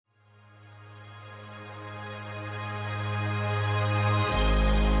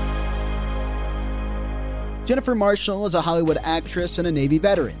Jennifer Marshall is a Hollywood actress and a Navy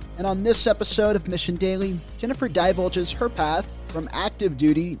veteran. And on this episode of Mission Daily, Jennifer divulges her path from active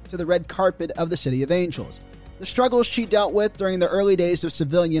duty to the red carpet of the City of Angels, the struggles she dealt with during the early days of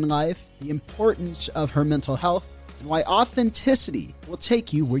civilian life, the importance of her mental health, and why authenticity will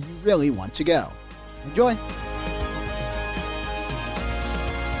take you where you really want to go. Enjoy.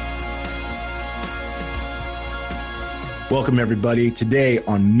 Welcome, everybody. Today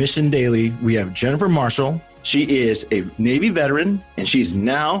on Mission Daily, we have Jennifer Marshall. She is a Navy veteran, and she's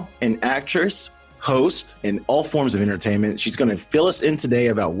now an actress, host, in all forms of entertainment. She's going to fill us in today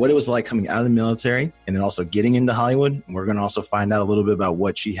about what it was like coming out of the military and then also getting into Hollywood. And we're going to also find out a little bit about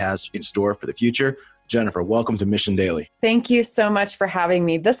what she has in store for the future. Jennifer, welcome to Mission Daily. Thank you so much for having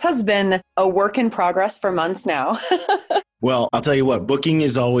me. This has been a work in progress for months now. Well, I'll tell you what, booking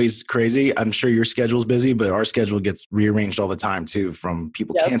is always crazy. I'm sure your schedule's busy, but our schedule gets rearranged all the time too, from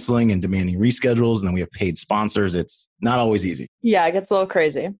people canceling and demanding reschedules. And then we have paid sponsors. It's not always easy. Yeah, it gets a little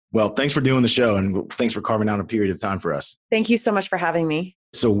crazy. Well, thanks for doing the show and thanks for carving out a period of time for us. Thank you so much for having me.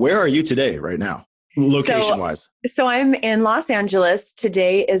 So where are you today right now? Location-wise? So I'm in Los Angeles.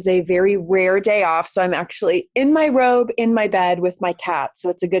 Today is a very rare day off. So I'm actually in my robe, in my bed with my cat.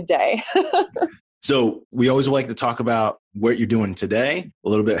 So it's a good day. So we always like to talk about what you're doing today, a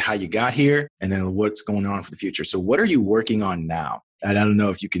little bit how you got here, and then what's going on for the future. So what are you working on now? I don't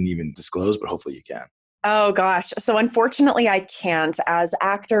know if you can even disclose, but hopefully you can. Oh gosh. So unfortunately I can't. As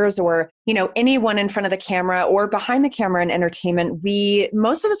actors or, anyone in front of the camera or behind the camera in entertainment,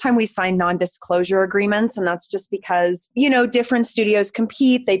 most of the time we sign non-disclosure agreements. And that's just because, different studios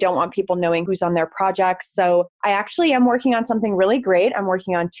compete. They don't want people knowing who's on their projects. So I actually am working on something really great. I'm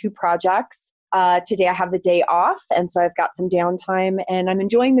working on 2 projects. Today I have the day off, and so I've got some downtime, and I'm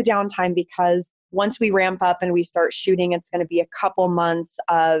enjoying the downtime because once we ramp up and we start shooting, it's going to be a couple months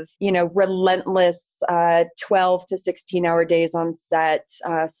of, relentless 12 to 16-hour days on set,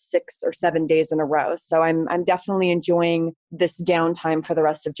 6 or 7 days in a row. So I'm definitely enjoying this downtime for the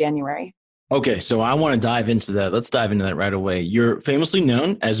rest of January. Okay, so I want to dive into that. Let's dive into that right away. You're famously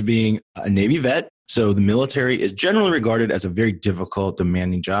known as being a Navy vet. So the military is generally regarded as a very difficult,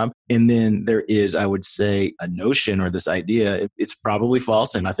 demanding job. And then there is, I would say, a notion or this idea, it's probably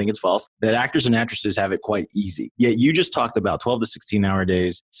false, and I think it's false, that actors and actresses have it quite easy. Yet you just talked about 12 to 16-hour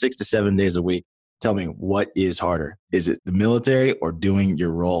days, 6 to 7 days a week. Tell me, what is harder? Is it the military or doing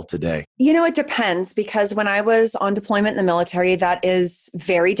your role today? It depends, because when I was on deployment in the military, that is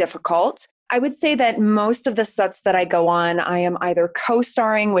very difficult. I would say that most of the sets that I go on, I am either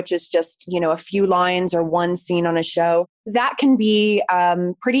co-starring, which is just, a few lines or one scene on a show. That can be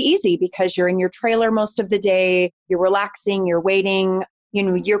pretty easy because you're in your trailer most of the day, you're relaxing, you're waiting,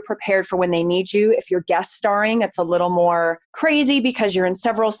 you're prepared for when they need you. If you're guest starring, it's a little more crazy because you're in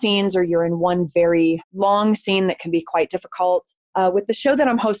several scenes or you're in one very long scene that can be quite difficult. With the show that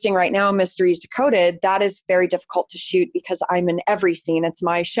I'm hosting right now, Mysteries Decoded, that is very difficult to shoot because I'm in every scene. It's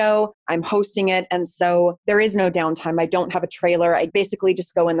my show. I'm hosting it. And so there is no downtime. I don't have a trailer. I basically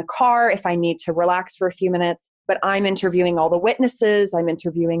just go in the car if I need to relax for a few minutes. But I'm interviewing all the witnesses. I'm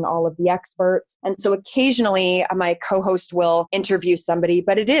interviewing all of the experts. And so occasionally my co-host will interview somebody,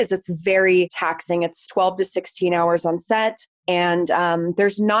 but it's very taxing. It's 12 to 16 hours on set. And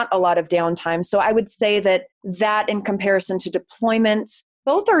there's not a lot of downtime. So I would say that in comparison to deployment,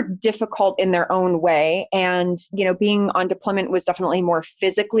 both are difficult in their own way. And, being on deployment was definitely more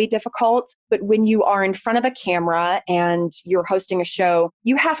physically difficult. But when you are in front of a camera and you're hosting a show,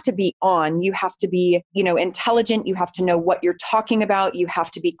 you have to be on. You have to be, intelligent. You have to know what you're talking about. You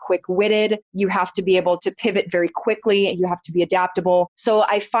have to be quick-witted. You have to be able to pivot very quickly. You have to be adaptable. So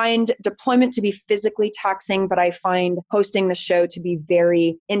I find deployment to be physically taxing, but I find hosting the show to be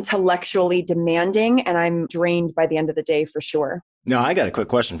very intellectually demanding. And I'm drained by the end of the day for sure. Now, I got a quick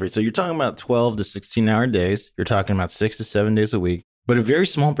question for you. So you're talking about 12 to 16-hour days. You're talking about 6 to 7 days a week. But a very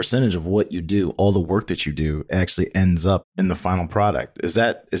small percentage of what you do, all the work that you do, actually ends up in the final product. Is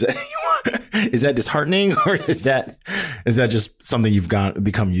that disheartening, or is that just something you've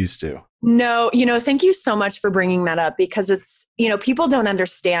become used to? No, thank you so much for bringing that up, because it's, people don't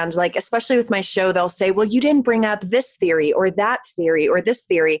understand, like, especially with my show, they'll say, well, you didn't bring up this theory or that theory or this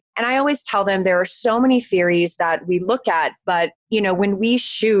theory. And I always tell them there are so many theories that we look at, but, when we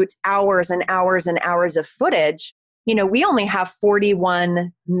shoot hours and hours and hours of footage, we only have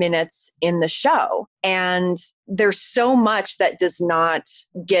 41 minutes in the show. And there's so much that does not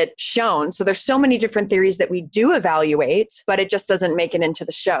get shown. So there's so many different theories that we do evaluate, but it just doesn't make it into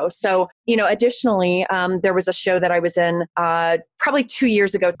the show. So, additionally, there was a show that I was in probably 2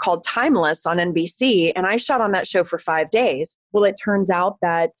 years ago called Timeless on NBC. And I shot on that show for 5 days. Well, it turns out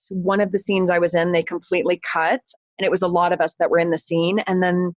that one of the scenes I was in, they completely cut. And it was a lot of us that were in the scene. And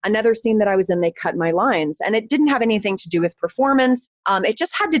then another scene that I was in, they cut my lines. And it didn't have anything to do with performance. It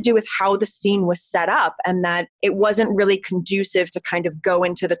just had to do with how the scene was set up and that it wasn't really conducive to kind of go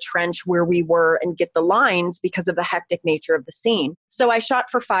into the trench where we were and get the lines because of the hectic nature of the scene. So I shot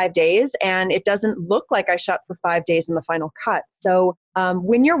for 5 days and it doesn't look like I shot for 5 days in the final cut. So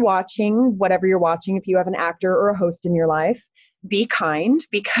when you're watching, whatever you're watching, if you have an actor or a host in your life, be kind,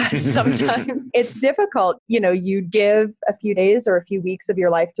 because sometimes it's difficult. You give a few days or a few weeks of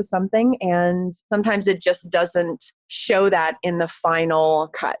your life to something, and sometimes it just doesn't show that in the final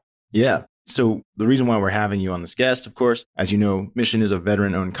cut. Yeah. So the reason why we're having you on this guest, of course, as you know, Mission is a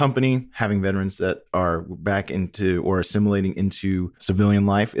veteran-owned company. Having veterans that are back into or assimilating into civilian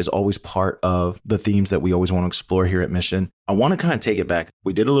life is always part of the themes that we always want to explore here at Mission. I want to kind of take it back.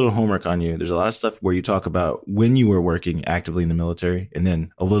 We did a little homework on you. There's a lot of stuff where you talk about when you were working actively in the military and then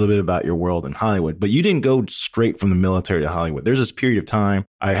a little bit about your world in Hollywood. But you didn't go straight from the military to Hollywood. There's this period of time,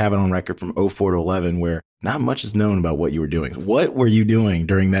 I have it on record from 2004 to 2011, where not much is known about what you were doing. What were you doing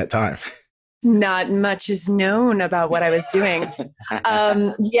during that time? Not much is known about what I was doing.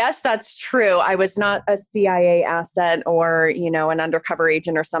 Yes, that's true. I was not a CIA asset or, an undercover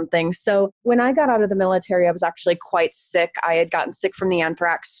agent or something. So when I got out of the military, I was actually quite sick. I had gotten sick from the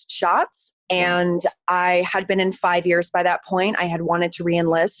anthrax shots. And I had been in 5 years by that point. I had wanted to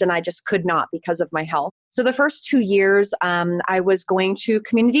re-enlist and I just could not because of my health. So the first 2 years, I was going to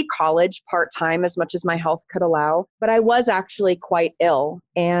community college part-time as much as my health could allow. But I was actually quite ill.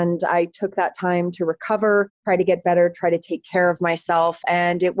 And I took that time to recover, try to get better, try to take care of myself.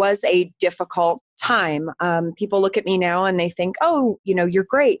 And it was a difficult time. People look at me now and they think, oh, you're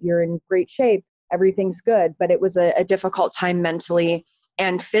great. You're in great shape. Everything's good. But it was a difficult time mentally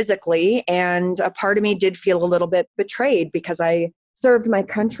and physically. And a part of me did feel a little bit betrayed because I served my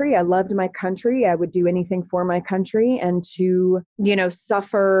country. I loved my country. I would do anything for my country. And to,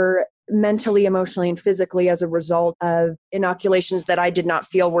 suffer mentally, emotionally, and physically as a result of inoculations that I did not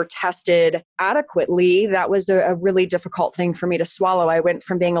feel were tested adequately, that was a really difficult thing for me to swallow. I went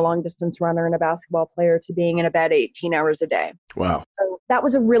from being a long distance runner and a basketball player to being in a bed 18 hours a day. Wow. So that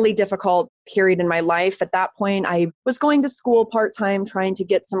was a really difficult period in my life. At that point, I was going to school part-time, trying to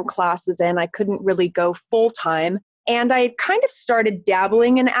get some classes in. I couldn't really go full-time. And I kind of started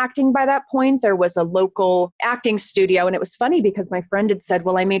dabbling in acting by that point. There was a local acting studio. And it was funny because my friend had said,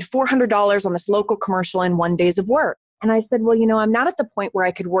 well, I made $400 on this local commercial in 1 day of work. And I said, well, I'm not at the point where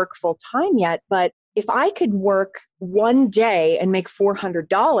I could work full time yet, but if I could work 1 day and make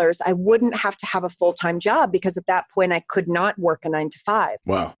 $400, I wouldn't have to have a full-time job because at that point I could not work a 9 to 5.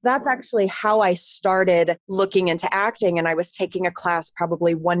 Wow. That's actually how I started looking into acting. And I was taking a class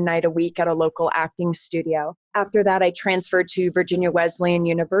probably one night a week at a local acting studio. After that, I transferred to Virginia Wesleyan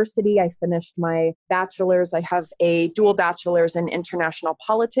University. I finished my bachelor's. I have a dual bachelor's in international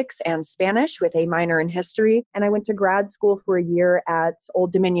politics and Spanish with a minor in history. And I went to grad school for a year at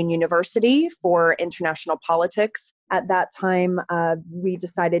Old Dominion University for international politics. At that time, we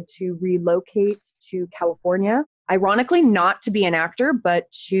decided to relocate to California. Ironically, not to be an actor,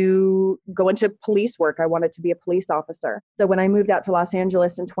 but to go into police work. I wanted to be a police officer. So when I moved out to Los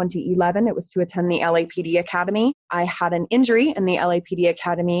Angeles in 2011, it was to attend the LAPD Academy. I had an injury in the LAPD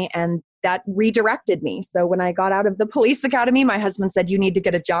Academy and that redirected me. So when I got out of the police academy, my husband said, you need to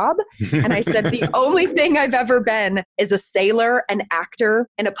get a job. And I said, the only thing I've ever been is a sailor, an actor,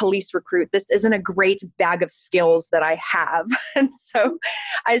 and a police recruit. This isn't a great bag of skills that I have. And so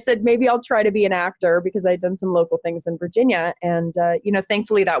I said, maybe I'll try to be an actor because I'd done some local things in Virginia. And,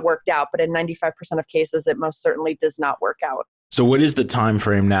 thankfully that worked out. But in 95% of cases, it most certainly does not work out. So what is the time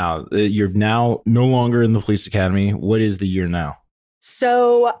frame now? You're now no longer in the police academy. What is the year now?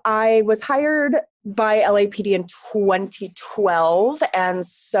 So I was hired by LAPD in 2012. And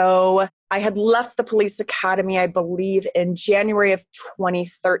so I had left the police academy, I believe, in January of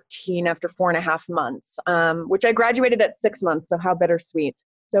 2013 after 4.5 months, which I graduated at 6 months. So how bittersweet.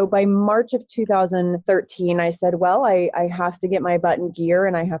 So by March of 2013, I said, well, I have to get my butt in gear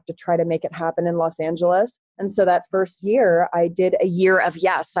and I have to try to make it happen in Los Angeles. And so that first year, I did a year of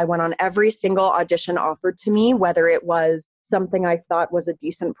yes. I went on every single audition offered to me, whether it was something I thought was a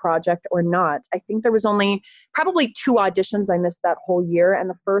decent project or not. I think there was only probably 2 auditions I missed that whole year. And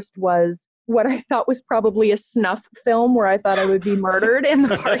the first was what I thought was probably a snuff film where I thought I would be murdered in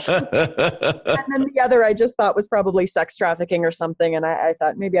the parking lot. And then the other I just thought was probably sex trafficking or something. And I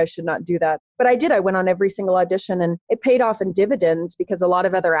thought maybe I should not do that. But I did. I went on every single audition and it paid off in dividends because a lot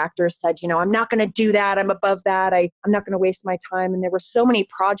of other actors said, I'm not going to do that. I'm above that. I'm not going to waste my time. And there were so many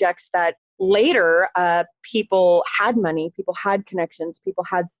projects that later, people had money, people had connections, people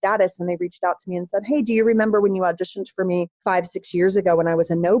had status, and they reached out to me and said, hey, do you remember when you auditioned for me 5-6 years ago when I was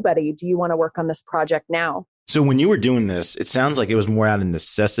a nobody? Do you want to work on this project now? So when you were doing this, it sounds like it was more out of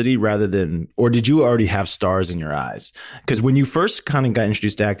necessity rather than, or did you already have stars in your eyes? Because when you first kind of got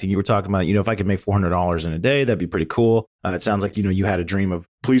introduced to acting, you were talking about, if I could make $400 in a day, that'd be pretty cool. It sounds like, you had a dream of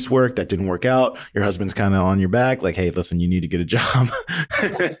police work that didn't work out. Your husband's kind of on your back, like, hey, listen, you need to get a job.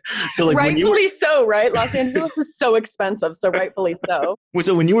 So like rightfully so, right? Los Angeles is so expensive, so rightfully so.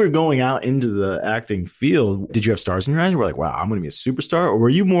 So when you were going out into the acting field, did you have stars in your eyes? You were like, wow, I'm going to be a superstar? Or were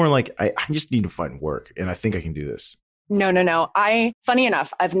you more like, I just need to find work and I think I can do this? No. Funny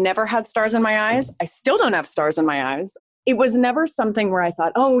enough, I've never had stars in my eyes. I still don't have stars in my eyes. It was never something where I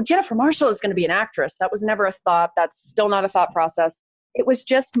thought, oh, Jennifer Marshall is going to be an actress. That was never a thought. That's still not a thought process. It was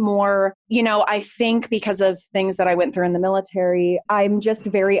just more, I think because of things that I went through in the military, I'm just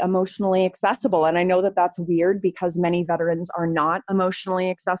very emotionally accessible. And I know that that's weird because many veterans are not emotionally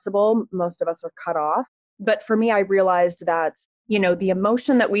accessible. Most of us are cut off. But for me, I realized that, the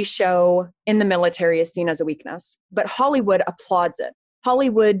emotion that we show in the military is seen as a weakness, but Hollywood applauds it.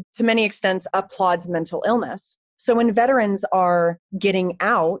 Hollywood, to many extents, applauds mental illness. So when veterans are getting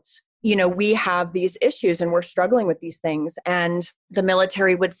out, we have these issues and we're struggling with these things. And the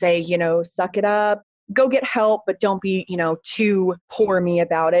military would say, suck it up, go get help, but don't be, too poor me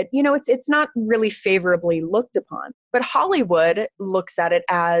about it. It's not really favorably looked upon. But Hollywood looks at it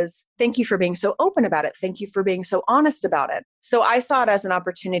as, thank you for being so open about it. Thank you for being so honest about it. So I saw it as an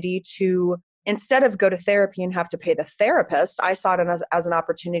opportunity to, instead of go to therapy and have to pay the therapist, I saw it as an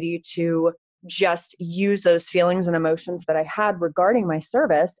opportunity to just use those feelings and emotions that I had regarding my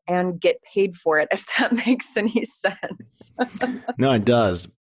service and get paid for it, if that makes any sense. No, it does.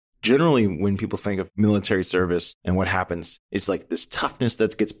 Generally, when people think of military service and what happens, it's like this toughness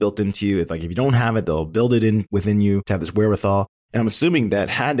that gets built into you. It's like if you don't have it, they'll build it in within you to have this wherewithal. And I'm assuming that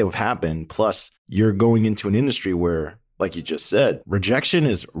had to have happened. Plus, you're going into an industry where, like you just said, rejection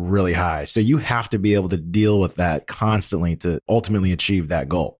is really high. So you have to be able to deal with that constantly to ultimately achieve that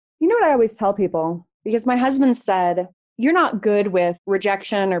goal. You know what I always tell people? Because my husband said, you're not good with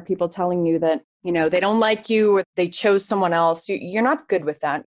rejection or people telling you that, they don't like you or they chose someone else. You're not good with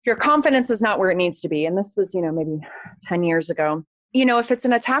that. Your confidence is not where it needs to be. And this was, maybe 10 years ago. If it's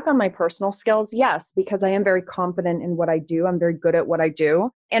an attack on my personal skills, yes, because I am very confident in what I do. I'm very good at what I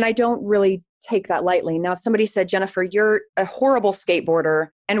do. And I don't really take that lightly. Now, if somebody said, Jennifer, you're a horrible skateboarder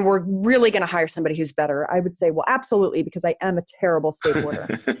and we're really going to hire somebody who's better, I would say, well, absolutely, because I am a terrible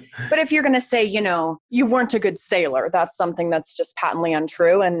skateboarder. But if you're going to say, you weren't a good sailor, that's something that's just patently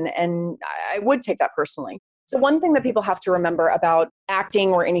untrue. And I would take that personally. So one thing that people have to remember about acting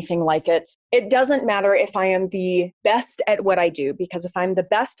or anything like it, it doesn't matter if I am the best at what I do, because if I'm the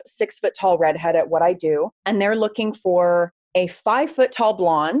best 6-foot-tall redhead at what I do, and they're looking for a 5-foot-tall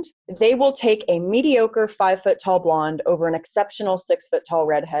blonde, they will take a mediocre 5-foot-tall blonde over an exceptional 6-foot-tall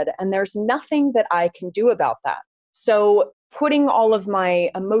redhead. And there's nothing that I can do about that. So putting all of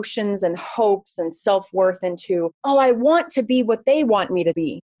my emotions and hopes and self-worth into, I want to be what they want me to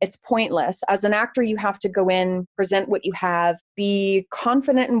be. It's pointless. As an actor, you have to go in, present what you have, be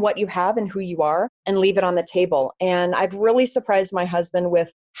confident in what you have and who you are, and leave it on the table. And I've really surprised my husband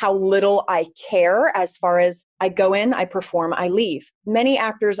with how little I care as far as I go in, I perform, I leave. Many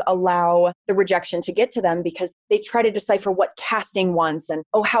actors allow the rejection to get to them because they try to decipher what casting wants and,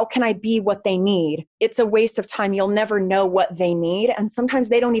 how can I be what they need? It's a waste of time. You'll never know what they need. And sometimes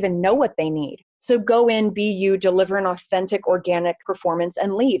they don't even know what they need. So go in, be you, deliver an authentic, organic performance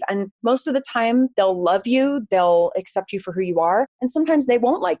and leave. And most of the time they'll love you, they'll accept you for who you are. And sometimes they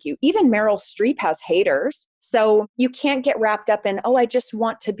won't like you. Even Meryl Streep has haters. So you can't get wrapped up in, I just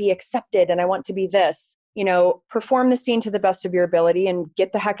want to be accepted and I want to be this. Perform the scene to the best of your ability and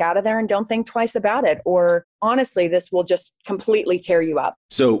get the heck out of there and don't think twice about it. Or honestly, this will just completely tear you up.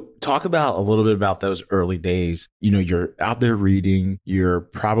 So talk about a little bit about those early days. You're out there reading, you're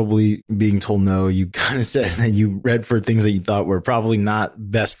probably being told no. You kind of said that you read for things that you thought were probably not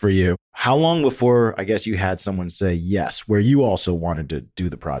best for you. How long before, I guess, you had someone say yes, where you also wanted to do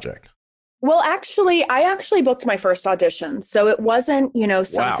the project? Well, I actually booked my first audition. So it wasn't,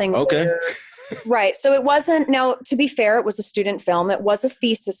 something. Wow. Okay. Right. So it wasn't, now to be fair, it was a student film. It was a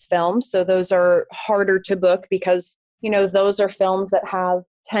thesis film. So those are harder to book because, those are films that have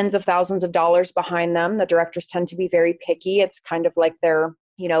tens of thousands of dollars behind them. The directors tend to be very picky. It's kind of like their,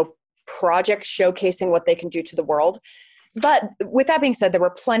 project showcasing what they can do to the world. But with that being said, there were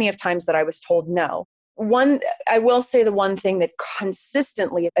plenty of times that I was told no. I will say the one thing that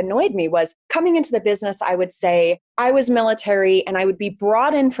consistently annoyed me was coming into the business, I would say I was military and I would be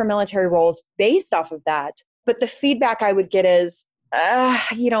brought in for military roles based off of that. But the feedback I would get is,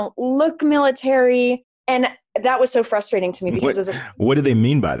 you don't look military. And that was so frustrating to me because what do they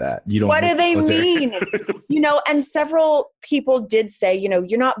mean by that? What do they mean? And several people did say,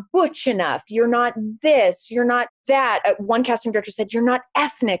 you're not butch enough. You're not this, you're not that. One casting director said, you're not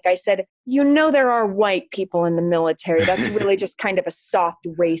ethnic. I said, there are white people in the military. That's really just kind of a soft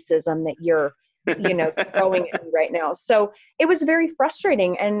racism that you're, throwing at me right now. So it was very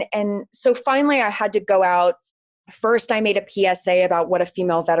frustrating. And so finally I had to go out. First, I made a PSA about what a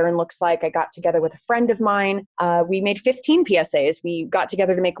female veteran looks like. I got together with a friend of mine. We made 15 PSAs. We got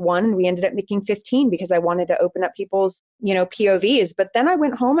together to make one, and we ended up making 15 because I wanted to open up people's, POVs. But then I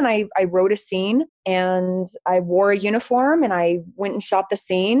went home and I wrote a scene, and I wore a uniform, and I went and shot the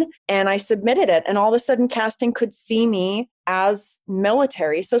scene, and I submitted it. And all of a sudden, casting could see me as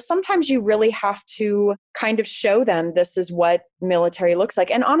military. So sometimes you really have to kind of show them this is what military looks like.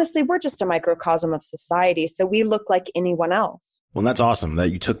 And honestly, we're just a microcosm of society. So we look like anyone else. Well, that's awesome that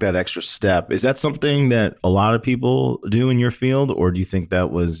you took that extra step. Is that something that a lot of people do in your field, or do you think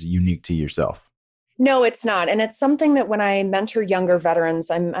that was unique to yourself? No, it's not. And it's something that when I mentor younger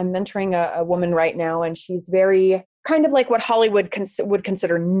veterans, I'm mentoring a woman right now, and she's very kind of like what Hollywood would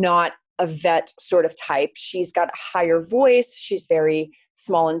consider not a vet sort of type. She's got a higher voice. She's very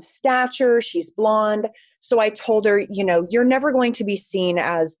small in stature. She's blonde. So I told her, you're never going to be seen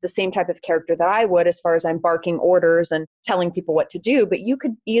as the same type of character that I would, as far as I'm barking orders and telling people what to do. But you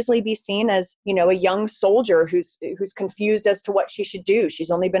could easily be seen as, a young soldier who's confused as to what she should do.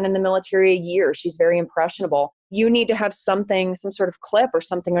 She's only been in the military a year. She's very impressionable. You need to have some sort of clip or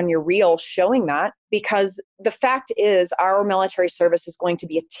something on your reel showing that, because the fact is our military service is going to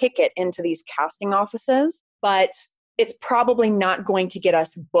be a ticket into these casting offices, but it's probably not going to get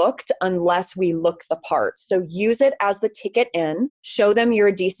us booked unless we look the part. So use it as the ticket in, show them you're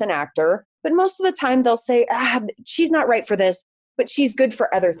a decent actor. But most of the time they'll say, she's not right for this, but she's good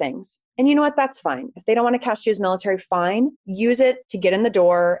for other things. And you know what? That's fine. If they don't want to cast you as military, fine. Use it to get in the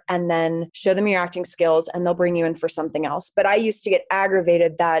door and then show them your acting skills, and they'll bring you in for something else. But I used to get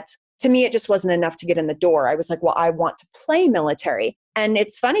aggravated that to me, it just wasn't enough to get in the door. I was like, well, I want to play military. And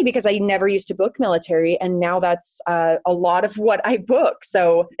it's funny because I never used to book military, and now that's a lot of what I book.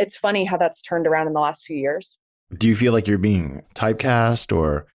 So it's funny how that's turned around in the last few years. Do you feel like you're being typecast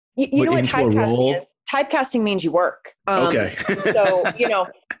or you know what typecasting is? Typecasting means you work. Okay. So,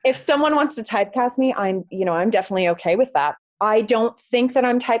 if someone wants to typecast me, I'm definitely okay with that. I don't think that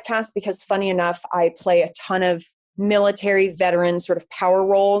I'm typecast because, funny enough, I play a ton of military veteran sort of power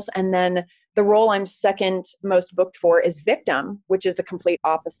roles. And then the role I'm second most booked for is victim, which is the complete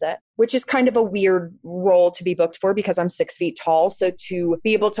opposite, which is kind of a weird role to be booked for because I'm 6 feet tall. So to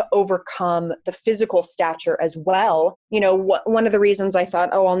be able to overcome the physical stature as well, one of the reasons I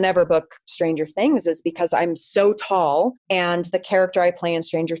thought, I'll never book Stranger Things is because I'm so tall, and the character I play in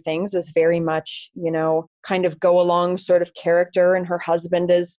Stranger Things is very much, kind of go along sort of character, and her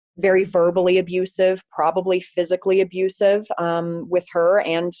husband is very verbally abusive, probably physically abusive with her,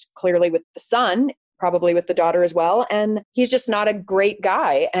 and clearly with the son, probably with the daughter as well. And he's just not a great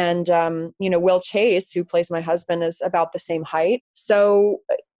guy. And, Will Chase, who plays my husband, is about the same height. So,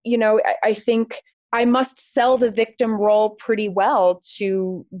 I think I must sell the victim role pretty well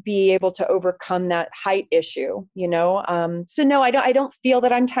to be able to overcome that height issue, So no, I don't feel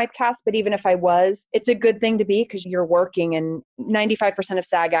that I'm typecast, but even if I was, it's a good thing to be because you're working, and 95% of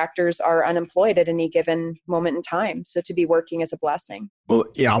SAG actors are unemployed at any given moment in time. So to be working is a blessing. Well,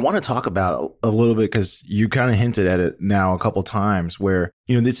 yeah, I want to talk about a little bit because you kind of hinted at it now a couple times where,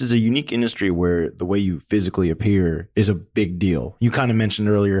 this is a unique industry where the way you physically appear is a big deal. You kind of mentioned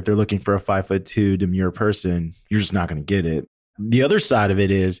earlier, if they're looking for a 5'2" demure person, you're just not going to get it. The other side of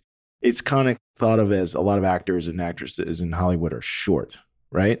it is it's kind of thought of as a lot of actors and actresses in Hollywood are short,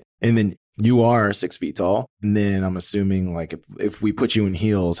 right? And then you are 6 feet tall. And then I'm assuming like if we put you in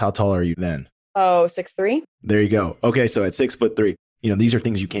heels, how tall are you then? Oh, 6'3". There you go. Okay. So at 6'3", these are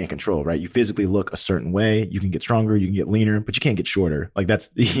things you can't control, right? You physically look a certain way. You can get stronger, you can get leaner, but you can't get shorter. Like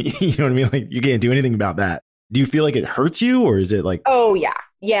that's, you know what I mean? Like you can't do anything about that. Do you feel like it hurts you, or is it like? Oh yeah.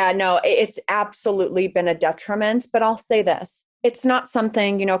 Yeah, no, it's absolutely been a detriment, but I'll say this. It's not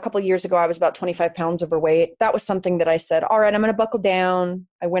something, a couple of years ago, I was about 25 pounds overweight. That was something that I said, all right, I'm going to buckle down.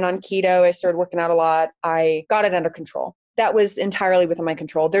 I went on keto. I started working out a lot. I got it under control. that was entirely within my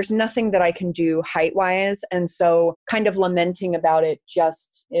control. There's nothing that I can do height-wise. And so kind of lamenting about it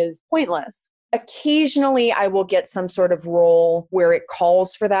just is pointless. Occasionally, I will get some sort of role where it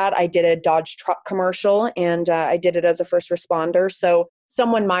calls for that. I did a Dodge truck commercial, and I did it as a first responder. So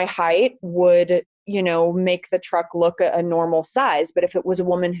someone my height would, make the truck look a normal size. But if it was a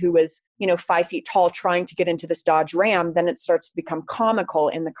woman who was, 5 feet tall trying to get into this Dodge Ram, then it starts to become comical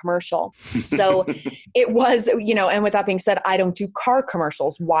in the commercial. So it was, and with that being said, I don't do car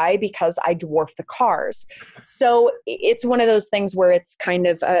commercials. Why? Because I dwarf the cars. So it's one of those things where it's kind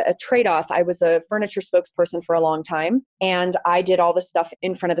of a trade-off. I was a furniture spokesperson for a long time, and I did all the stuff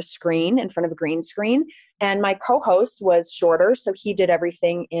in front of the screen, in front of a green screen. And my co-host was shorter, so he did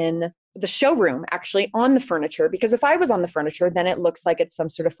everything in the showroom, actually on the furniture, because if I was on the furniture, then it looks like it's some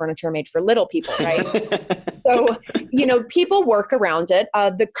sort of furniture made for little people, right? So, people work around it.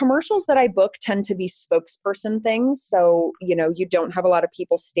 The commercials that I book tend to be spokesperson things. So, you don't have a lot of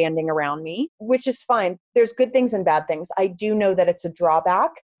people standing around me, which is fine. There's good things and bad things. I do know that it's a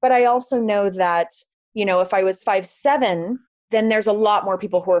drawback, but I also know that, if I was 5'7", then there's a lot more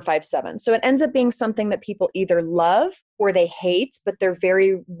people who are 5'7". So it ends up being something that people either love or they hate, but they're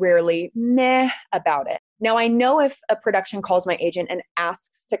very rarely meh about it. Now, I know if a production calls my agent and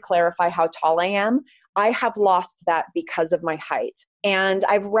asks to clarify how tall I am, I have lost that because of my height. And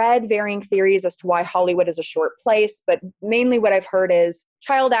I've read varying theories as to why Hollywood is a short place, but mainly what I've heard is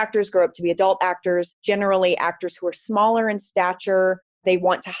child actors grow up to be adult actors, generally actors who are smaller in stature. They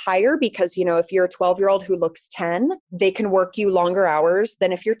want to hire because, if you're a 12-year-old who looks 10, they can work you longer hours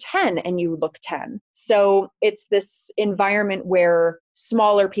than if you're 10 and you look 10. So it's this environment where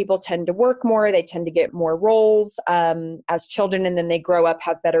smaller people tend to work more. They tend to get more roles as children, and then they grow up,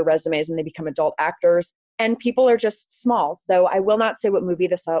 have better resumes, and they become adult actors. And people are just small. So I will not say what movie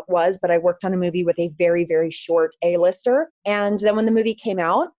this was, but I worked on a movie with a very, very short A-lister. And then when the movie came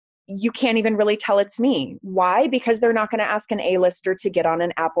out, you can't even really tell it's me. Why? Because they're not going to ask an A-lister to get on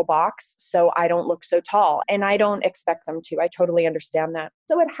an Apple box, so I don't look so tall. And I don't expect them to. I totally understand that.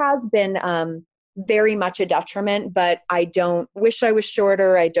 So it has been very much a detriment, but I don't wish I was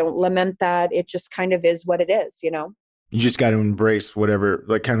shorter. I don't lament that. It just kind of is what it is, You just got to embrace whatever,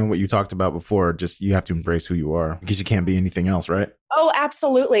 like kind of what you talked about before. Just you have to embrace who you are because you can't be anything else, right? Oh,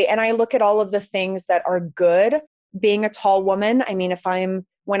 absolutely. And I look at all of the things that are good. Being a tall woman, I mean,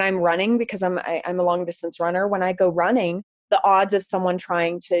 when I'm running, because I'm a long distance runner, when I go running, the odds of someone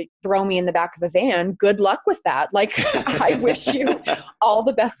trying to throw me in the back of a van, good luck with that. Like, I wish you all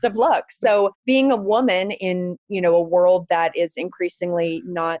the best of luck. So being a woman in, a world that is increasingly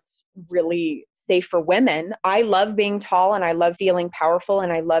not really safe for women, I love being tall and I love feeling powerful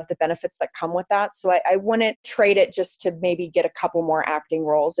and I love the benefits that come with that. So I wouldn't trade it just to maybe get a couple more acting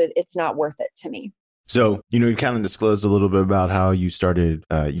roles. It's not worth it to me. So, you kind of disclosed a little bit about how you started,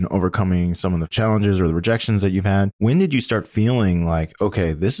 overcoming some of the challenges or the rejections that you've had. When did you start feeling like,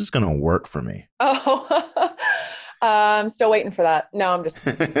 okay, this is going to work for me? Oh, I'm still waiting for that. No, I'm just,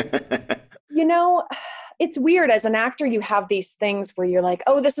 it's weird. As an actor, you have these things where you're like,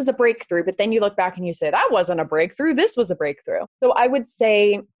 oh, this is a breakthrough. But then you look back and you say, that wasn't a breakthrough. This was a breakthrough. So I would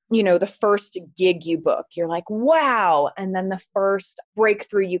say, the first gig you book, you're like, wow. And then the first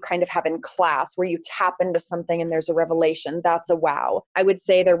breakthrough you kind of have in class where you tap into something and there's a revelation, that's a wow. I would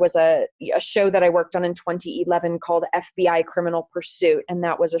say there was a show that I worked on in 2011 called FBI Criminal Pursuit. And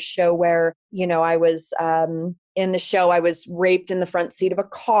that was a show where, I was in the show, I was raped in the front seat of a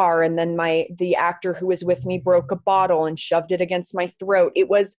car. And then the actor who was with me broke a bottle and shoved it against my throat. It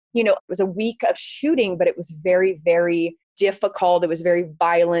was, it was a week of shooting, but it was very, very difficult. It was very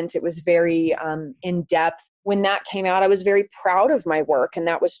violent. It was very in-depth. When that came out, I was very proud of my work. And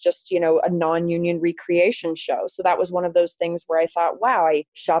that was just, a non-union recreation show. So that was one of those things where I thought, wow, I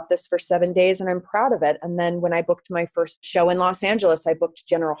shot this for 7 days and I'm proud of it. And then when I booked my first show in Los Angeles, I booked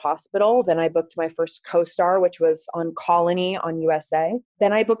General Hospital. Then I booked my first co-star, which was on Colony on USA.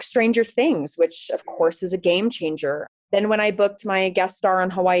 Then I booked Stranger Things, which of course is a game changer. Then when I booked my guest star on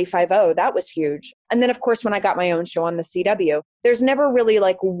Hawaii Five-0, that was huge. And then, of course, when I got my own show on the CW, there's never really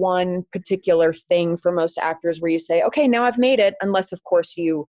like one particular thing for most actors where you say, okay, now I've made it, unless, of course,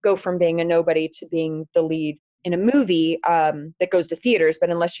 you go from being a nobody to being the lead in a movie that goes to theaters.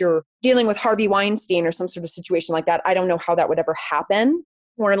 But unless you're dealing with Harvey Weinstein or some sort of situation like that, I don't know how that would ever happen.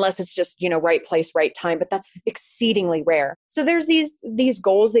 Or unless it's just, right place, right time, but that's exceedingly rare. So there's these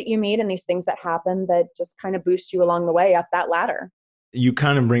goals that you meet and these things that happen that just kind of boost you along the way up that ladder. You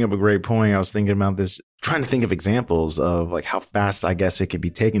kind of bring up a great point. I was thinking about this, trying to think of examples of like how fast I guess it could be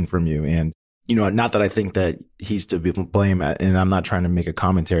taken from you. And, not that I think that he's to be blamed, and I'm not trying to make a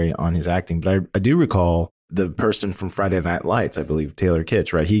commentary on his acting, but I do recall the person from Friday Night Lights, I believe, Taylor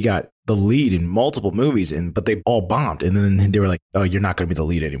Kitsch, right? He got the lead in multiple movies, but they all bombed. And then they were like, oh, you're not going to be the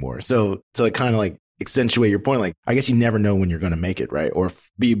lead anymore. So to kind of like accentuate your point, like, I guess you never know when you're going to make it, right? Or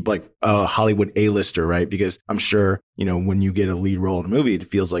be like a Hollywood A-lister, right? Because I'm sure, when you get a lead role in a movie, it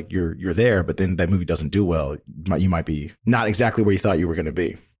feels like you're there, but then that movie doesn't do well. You might be not exactly where you thought you were going to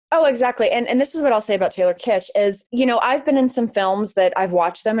be. Oh, exactly. And this is what I'll say about Taylor Kitsch is, I've been in some films that I've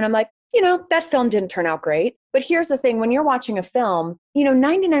watched them and I'm like, that film didn't turn out great. But here's the thing, when you're watching a film,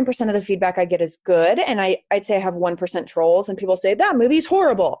 99% of the feedback I get is good. And I'd say I have 1% trolls and people say, that movie's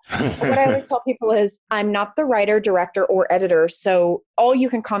horrible. What I always tell people is I'm not the writer, director, or editor. So all you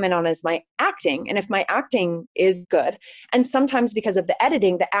can comment on is my acting. And if my acting is good, and sometimes because of the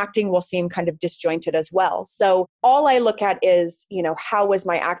editing, the acting will seem kind of disjointed as well. So all I look at is, how was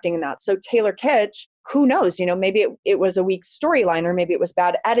my acting in that? So Taylor Kitsch, who knows, maybe it was a weak storyline, or maybe it was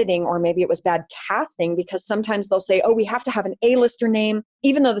bad editing, or maybe it was bad casting, because sometimes they'll say, oh, we have to have an A-lister name,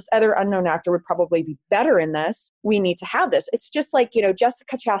 even though this other unknown actor would probably be better in this, we need to have this. It's just like,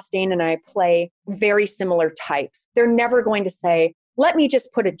 Jessica Chastain and I play very similar types. They're never going to say, let me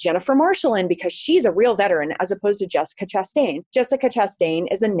just put a Jennifer Marshall in because she's a real veteran, as opposed to Jessica Chastain. Jessica Chastain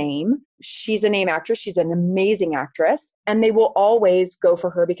is a name. She's a name actress. She's an amazing actress. And they will always go for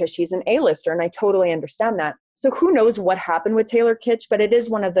her because she's an A-lister. And I totally understand that. So who knows what happened with Taylor Kitsch, but it is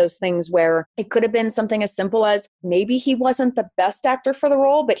one of those things where it could have been something as simple as maybe he wasn't the best actor for the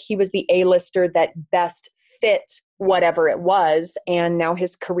role, but he was the A-lister that best fit whatever it was. And now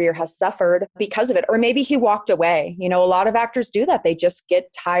his career has suffered because of it. Or maybe he walked away. A lot of actors do that. They just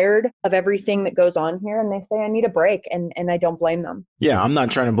get tired of everything that goes on here and they say, I need a break. And I don't blame them. Yeah, I'm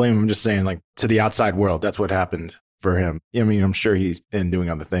not trying to blame him. I'm just saying, like, to the outside world, that's what happened for him. I mean, I'm sure he's been doing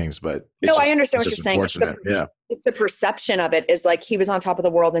other things, but I understand what you're saying. It's the perception of it is like he was on top of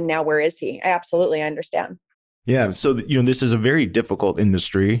the world and now where is he? I understand. Yeah. So, this is a very difficult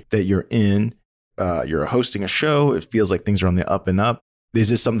industry that you're in. You're hosting a show. It feels like things are on the up and up. Is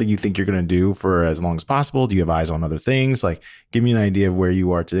this something you think you're going to do for as long as possible? Do you have eyes on other things? Like, give me an idea of where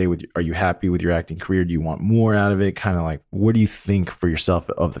you are today. Are you happy with your acting career? Do you want more out of it? Kind of like, what do you think for yourself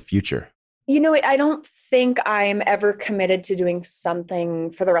of the future? I don't think I'm ever committed to doing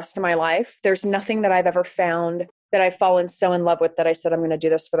something for the rest of my life. There's nothing that I've ever found that I've fallen so in love with that I said, I'm going to do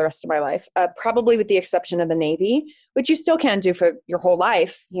this for the rest of my life. Probably with the exception of the Navy, which you still can't do for your whole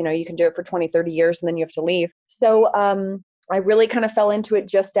life. You can do it for 20, 30 years and then you have to leave. So I really kind of fell into it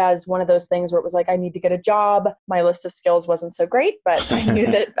just as one of those things where it was like, I need to get a job. My list of skills wasn't so great, but I knew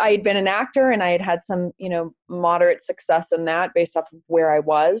that I had been an actor and I had had some, moderate success in that based off of where I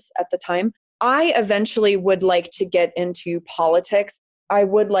was at the time. I eventually would like to get into politics. I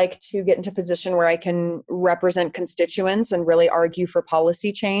would like to get into a position where I can represent constituents and really argue for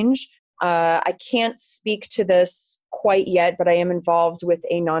policy change. I can't speak to this quite yet, but I am involved with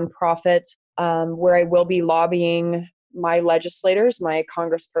a nonprofit where I will be lobbying my legislators, my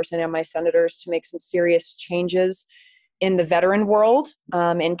congressperson and my senators to make some serious changes in the veteran world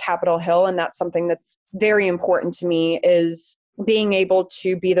in Capitol Hill. And that's something that's very important to me, is being able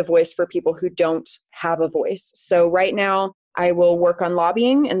to be the voice for people who don't have a voice. So right now, I will work on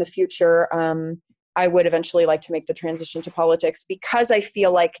lobbying. In the future, I would eventually like to make the transition to politics, because I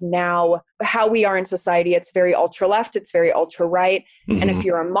feel like now how we are in society, it's very ultra left, it's very ultra right. Mm-hmm. And if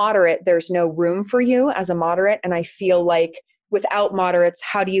you're a moderate, there's no room for you as a moderate. And I feel like without moderates,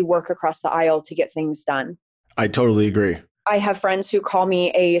 how do you work across the aisle to get things done? I totally agree. I have friends who call me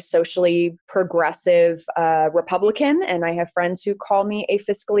a socially progressive Republican, and I have friends who call me a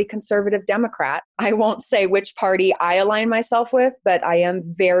fiscally conservative Democrat. I won't say which party I align myself with, but I am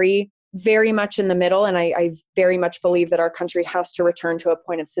very, very much in the middle. And I very much believe that our country has to return to a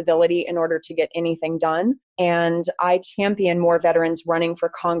point of civility in order to get anything done. And I champion more veterans running for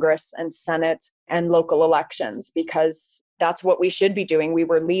Congress and Senate and local elections, because that's what we should be doing. We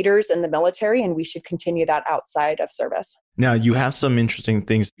were leaders in the military and we should continue that outside of service. Now, you have some interesting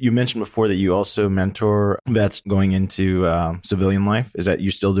things. You mentioned before that you also mentor vets going into civilian life. Is that you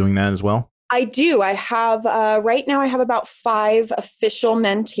still doing that as well? I do. I have, right now I have about 5 official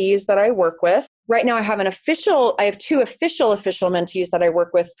mentees that I work with. Right now I have I have 2 official mentees that I work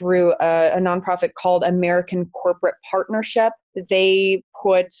with through a nonprofit called American Corporate Partnership. they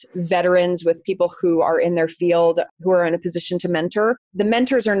put veterans with people who are in their field, who are in a position to mentor. The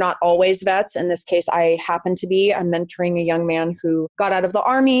mentors are not always vets. In this case, I happen to be. I'm mentoring a young man who got out of the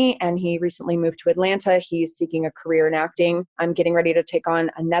Army and he recently moved to Atlanta. He's seeking a career in acting. I'm getting ready to take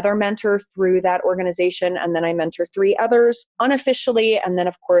on another mentor through that organization. And then I mentor 3 others unofficially. And then,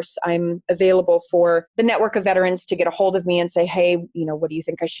 of course, I'm available for the network of veterans to get a hold of me and say, hey, what do you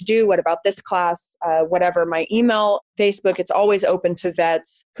think I should do? What about this class? Whatever. My email, Facebook, it's always open to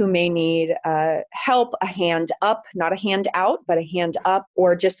vets who may need help, a hand up, not a hand out, but a hand up,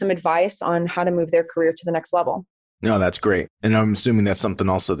 or just some advice on how to move their career to the next level. No, that's great. And I'm assuming that's something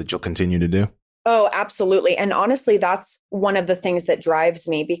also that you'll continue to do. Oh, absolutely. And honestly, that's one of the things that drives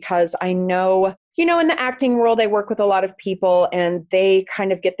me, because I know, in the acting world, I work with a lot of people and they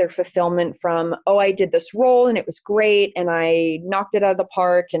kind of get their fulfillment from, oh, I did this role and it was great and I knocked it out of the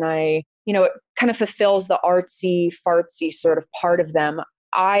park, and it kind of fulfills the artsy, fartsy sort of part of them.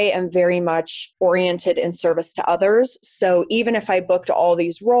 I am very much oriented in service to others. So even if I booked all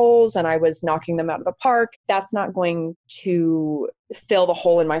these roles and I was knocking them out of the park, that's not going to fill the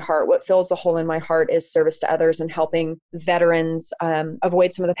hole in my heart. What fills the hole in my heart is service to others and helping veterans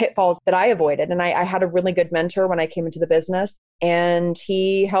avoid some of the pitfalls that I avoided. And I had a really good mentor when I came into the business, and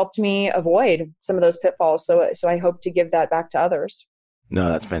he helped me avoid some of those pitfalls. So I hope to give that back to others. No,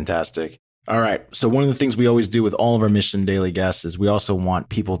 that's fantastic. All right. So one of the things we always do with all of our Mission Daily guests is we also want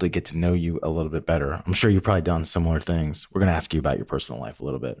people to get to know you a little bit better. I'm sure you've probably done similar things. We're going to ask you about your personal life a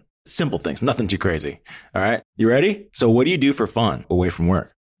little bit. Simple things, nothing too crazy. All right. You ready? So what do you do for fun away from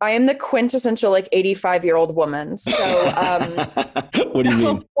work? I am the quintessential 85-year-old woman. So what do you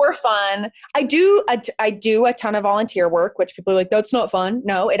mean? For fun, I do a ton of volunteer work, which people are like, that's not fun.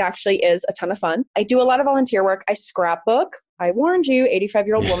 No, it actually is a ton of fun. I do a lot of volunteer work. I scrapbook. I warned you,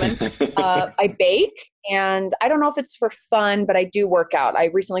 85-year-old woman. I bake, and I don't know if it's for fun, but I do work out. I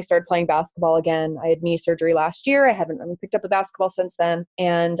recently started playing basketball again. I had knee surgery last year. I haven't really picked up a basketball since then,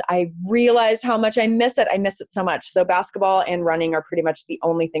 and I realized how much I miss it. I miss it so much. So basketball and running are pretty much the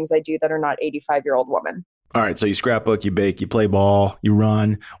only things I do that are not 85-year-old woman. All right. So you scrapbook, you bake, you play ball, you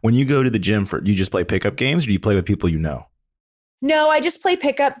run. When you go to the gym, do you just play pickup games, or do you play with people you know? No, I just play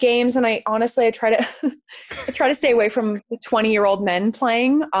pickup games, and I try to stay away from the 20-year-old men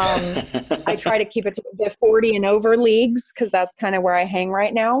playing. I try to keep it to the 40 and over leagues, because that's kind of where I hang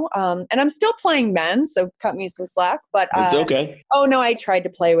right now. And I'm still playing men, so cut me some slack. But it's okay. Oh no, I tried to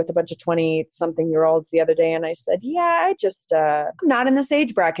play with a bunch of 20-something-year-olds the other day, and I said, I'm not in this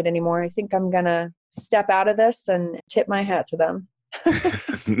age bracket anymore. I think I'm gonna step out of this and tip my hat to them.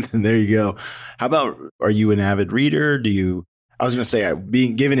 There you go. How about, are you an avid reader? I was going to say,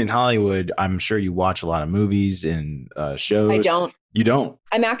 being given in Hollywood, I'm sure you watch a lot of movies and shows. I don't. You don't?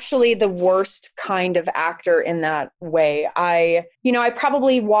 I'm actually the worst kind of actor in that way. I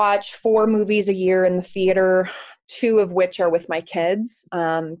probably watch 4 movies a year in the theater, 2 of which are with my kids,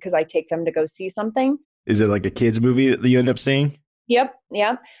 because I take them to go see something. Is it like a kid's movie that you end up seeing? Yep.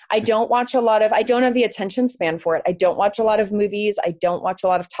 I don't have the attention span for it. I don't watch a lot of movies. I don't watch a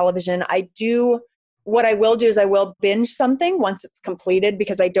lot of television. What I will do is I will binge something once it's completed,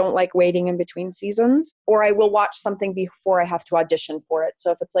 because I don't like waiting in between seasons, or I will watch something before I have to audition for it. So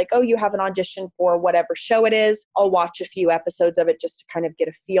if it's like, oh, you have an audition for whatever show it is, I'll watch a few episodes of it just to kind of get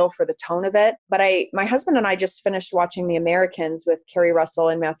a feel for the tone of it. But my husband and I just finished watching The Americans with Kerry Russell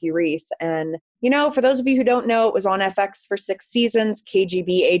and Matthew Rhys. And, for those of you who don't know, it was on FX for 6 seasons.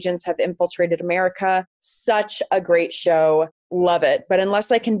 KGB agents have infiltrated America. Such a great show. Love it. But unless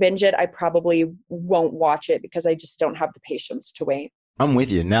I can binge it, I probably won't watch it, because I just don't have the patience to wait. I'm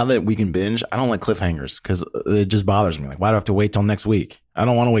with you. Now that we can binge, I don't like cliffhangers, because it just bothers me. Like, why do I have to wait till next week? I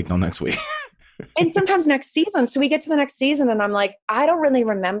don't want to wait till next week. And sometimes next season. So we get to the next season and I'm like, I don't really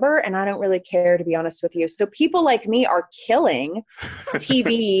remember, and I don't really care, to be honest with you. So people like me are killing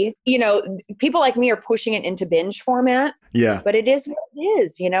TV. People like me are pushing it into binge format. Yeah. But it is what it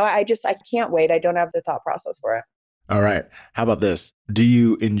is. I can't wait. I don't have the thought process for it. All right. How about this? Do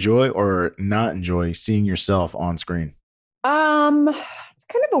you enjoy or not enjoy seeing yourself on screen? It's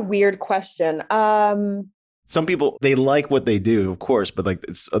kind of a weird question. Some people, they like what they do, of course, but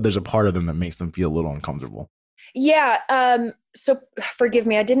there's a part of them that makes them feel a little uncomfortable. Yeah. So forgive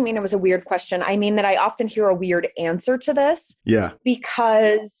me. I didn't mean it was a weird question. I mean that I often hear a weird answer to this. Yeah.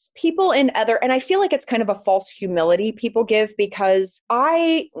 Because people and I feel like it's kind of a false humility people give, because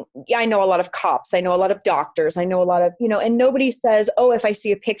I know a lot of cops. I know a lot of doctors. I know a lot of, and nobody says, oh, if I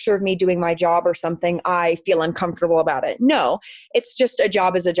see a picture of me doing my job or something, I feel uncomfortable about it. No, it's just a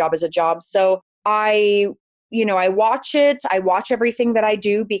job is a job is a job. So I I watch it. I watch everything that I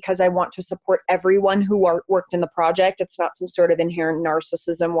do because I want to support everyone who worked in the project. It's not some sort of inherent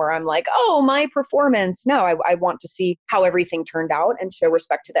narcissism where I'm like, oh, my performance. No, I want to see how everything turned out and show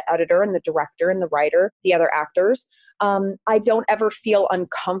respect to the editor and the director and the writer, the other actors. I don't ever feel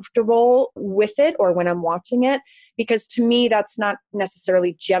uncomfortable with it or when I'm watching it, because to me, that's not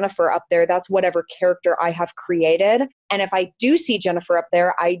necessarily Jennifer up there. That's whatever character I have created. And if I do see Jennifer up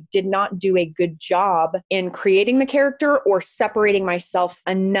there, I did not do a good job in creating the character or separating myself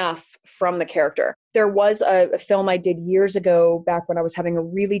enough from the character. There was a film I did years ago, back when I was having a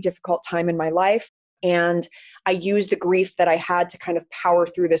really difficult time in my life. And I used the grief that I had to kind of power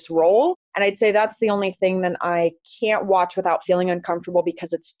through this role. And I'd say that's the only thing that I can't watch without feeling uncomfortable,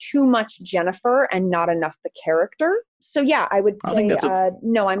 because it's too much Jennifer and not enough the character. So yeah, I would say,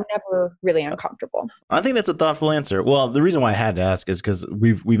 no, I'm never really uncomfortable. I think that's a thoughtful answer. Well, the reason why I had to ask is because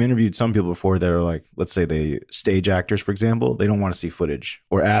we've interviewed some people before that are like, let's say they stage actors, for example, they don't want to see footage,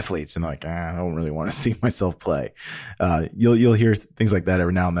 or athletes, and like, I don't really want to see myself play. You'll hear things like that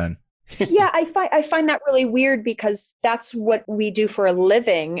every now and then. Yeah, I find that really weird, because that's what we do for a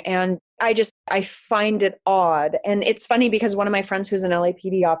living. And I find it odd. And it's funny because one of my friends who's an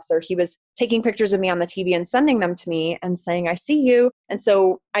LAPD officer, he was taking pictures of me on the TV and sending them to me and saying, I see you. And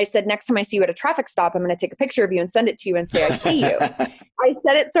so I said, next time I see you at a traffic stop, I'm going to take a picture of you and send it to you and say, I see you. I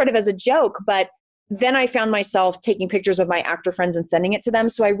said it sort of as a joke, but then I found myself taking pictures of my actor friends and sending it to them.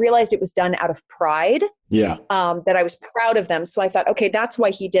 So I realized it was done out of pride. Yeah. That I was proud of them. So I thought, okay, that's why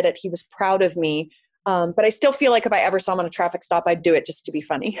he did it. He was proud of me. But I still feel like if I ever saw him on a traffic stop, I'd do it just to be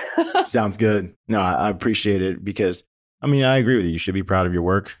funny. Sounds good. No, I appreciate it, because I mean, I agree with you. You should be proud of your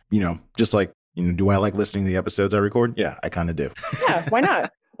work. Just like, do I like listening to the episodes I record? Yeah, I kind of do. Yeah, why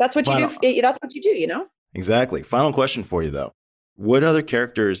not? That's what you do. That's what you do, Exactly. Final question for you, though. What other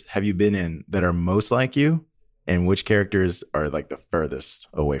characters have you been in that are most like you, and which characters are like the furthest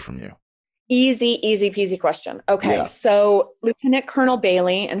away from you? Easy peasy question. Okay. Yeah. So Lieutenant Colonel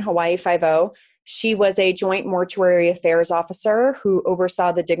Bailey in Hawaii Five-0, she was a joint mortuary affairs officer who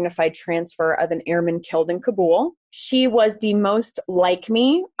oversaw the dignified transfer of an airman killed in Kabul. She was the most like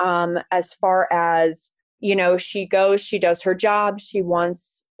me, as far as, she does her job. She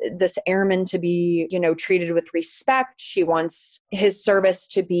wants this airman to be, treated with respect. She wants his service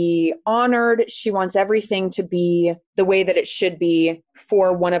to be honored. She wants everything to be the way that it should be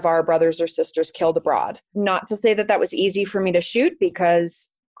for one of our brothers or sisters killed abroad. Not to say that that was easy for me to shoot, because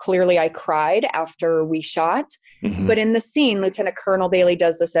clearly I cried after we shot. Mm-hmm. But in the scene, Lieutenant Colonel Bailey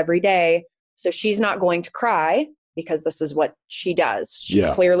does this every day. So she's not going to cry, because this is what she does. She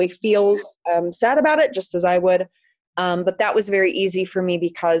clearly feels sad about it, just as I would. But that was very easy for me,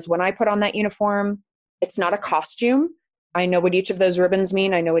 because when I put on that uniform, it's not a costume. I know what each of those ribbons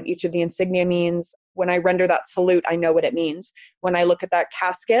mean. I know what each of the insignia means. When I render that salute, I know what it means. When I look at that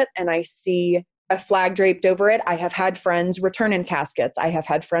casket and I see a flag draped over it, I have had friends return in caskets. I have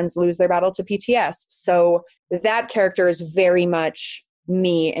had friends lose their battle to PTS. So that character is very much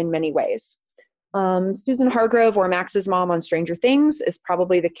me in many ways. Susan Hargrove, or Max's mom on Stranger Things, is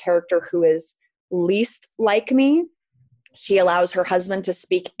probably the character who is least like me. She allows her husband to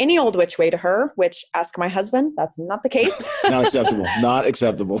speak any old which way to her, which, ask my husband, that's not the case. Not acceptable. Not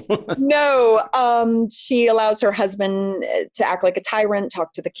acceptable. No. She allows her husband to act like a tyrant,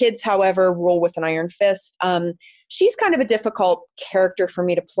 talk to the kids, however, rule with an iron fist. She's kind of a difficult character for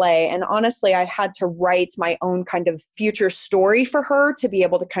me to play. And honestly, I had to write my own kind of future story for her to be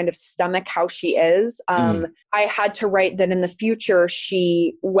able to kind of stomach how she is. I had to write that in the future,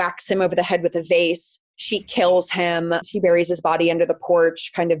 she whacks him over the head with a vase. She kills him. She buries his body under the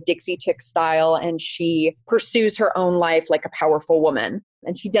porch, kind of Dixie Chick style, and she pursues her own life like a powerful woman.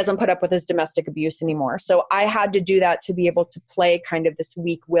 And she doesn't put up with his domestic abuse anymore. So I had to do that to be able to play kind of this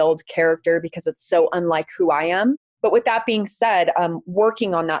weak-willed character, because it's so unlike who I am. But with that being said,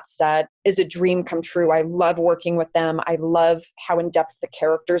 working on that set is a dream come true. I love working with them. I love how in-depth the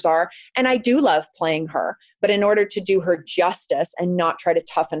characters are. And I do love playing her. But in order to do her justice and not try to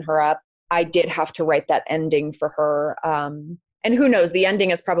toughen her up, I did have to write that ending for her. And who knows, the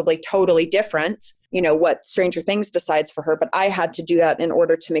ending is probably totally different, what Stranger Things decides for her. But I had to do that in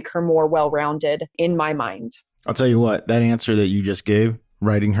order to make her more well-rounded in my mind. I'll tell you what, that answer that you just gave,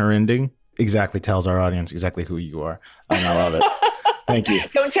 writing her ending, exactly tells our audience exactly who you are. And I love it. Thank you.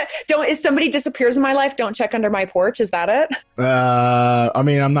 If somebody disappears in my life, don't check under my porch. Is that it? I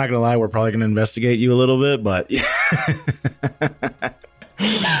mean, I'm not going to lie. We're probably going to investigate you a little bit, but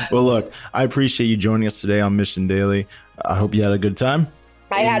well, look, I appreciate you joining us today on Mission Daily. I hope you had a good time.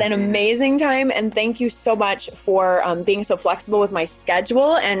 I had an amazing time, and thank you so much for being so flexible with my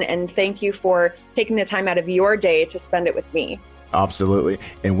schedule, and thank you for taking the time out of your day to spend it with me. Absolutely.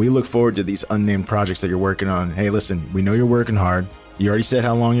 And we look forward to these unnamed projects that you're working on. Hey, listen, we know you're working hard. You already said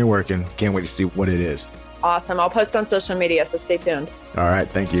how long you're working. Can't wait to see what it is. Awesome. I'll post on social media, so stay tuned. All right.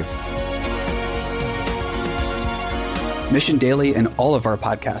 Thank you. Mission Daily and all of our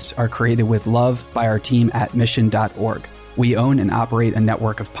podcasts are created with love by our team at mission.org. We own and operate a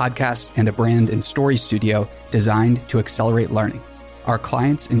network of podcasts and a brand and story studio designed to accelerate learning. Our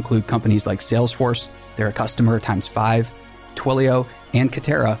clients include companies like Salesforce, they're a customer times 5, Twilio, and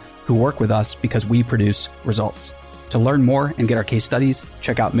Katera, who work with us because we produce results. To learn more and get our case studies,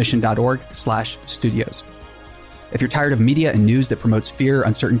 check out mission.org/studios. If you're tired of media and news that promotes fear,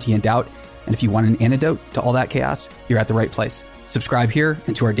 uncertainty, and doubt, and if you want an antidote to all that chaos, you're at the right place. Subscribe here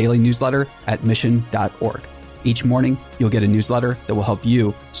and to our daily newsletter at mission.org. Each morning, you'll get a newsletter that will help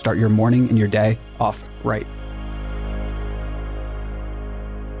you start your morning and your day off right.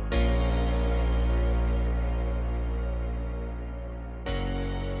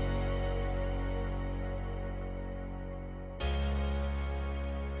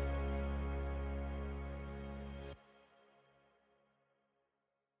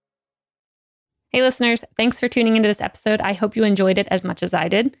 Hey listeners, thanks for tuning into this episode. I hope you enjoyed it as much as I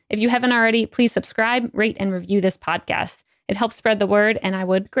did. If you haven't already, please subscribe, rate, and review this podcast. It helps spread the word, and I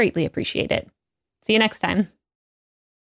would greatly appreciate it. See you next time.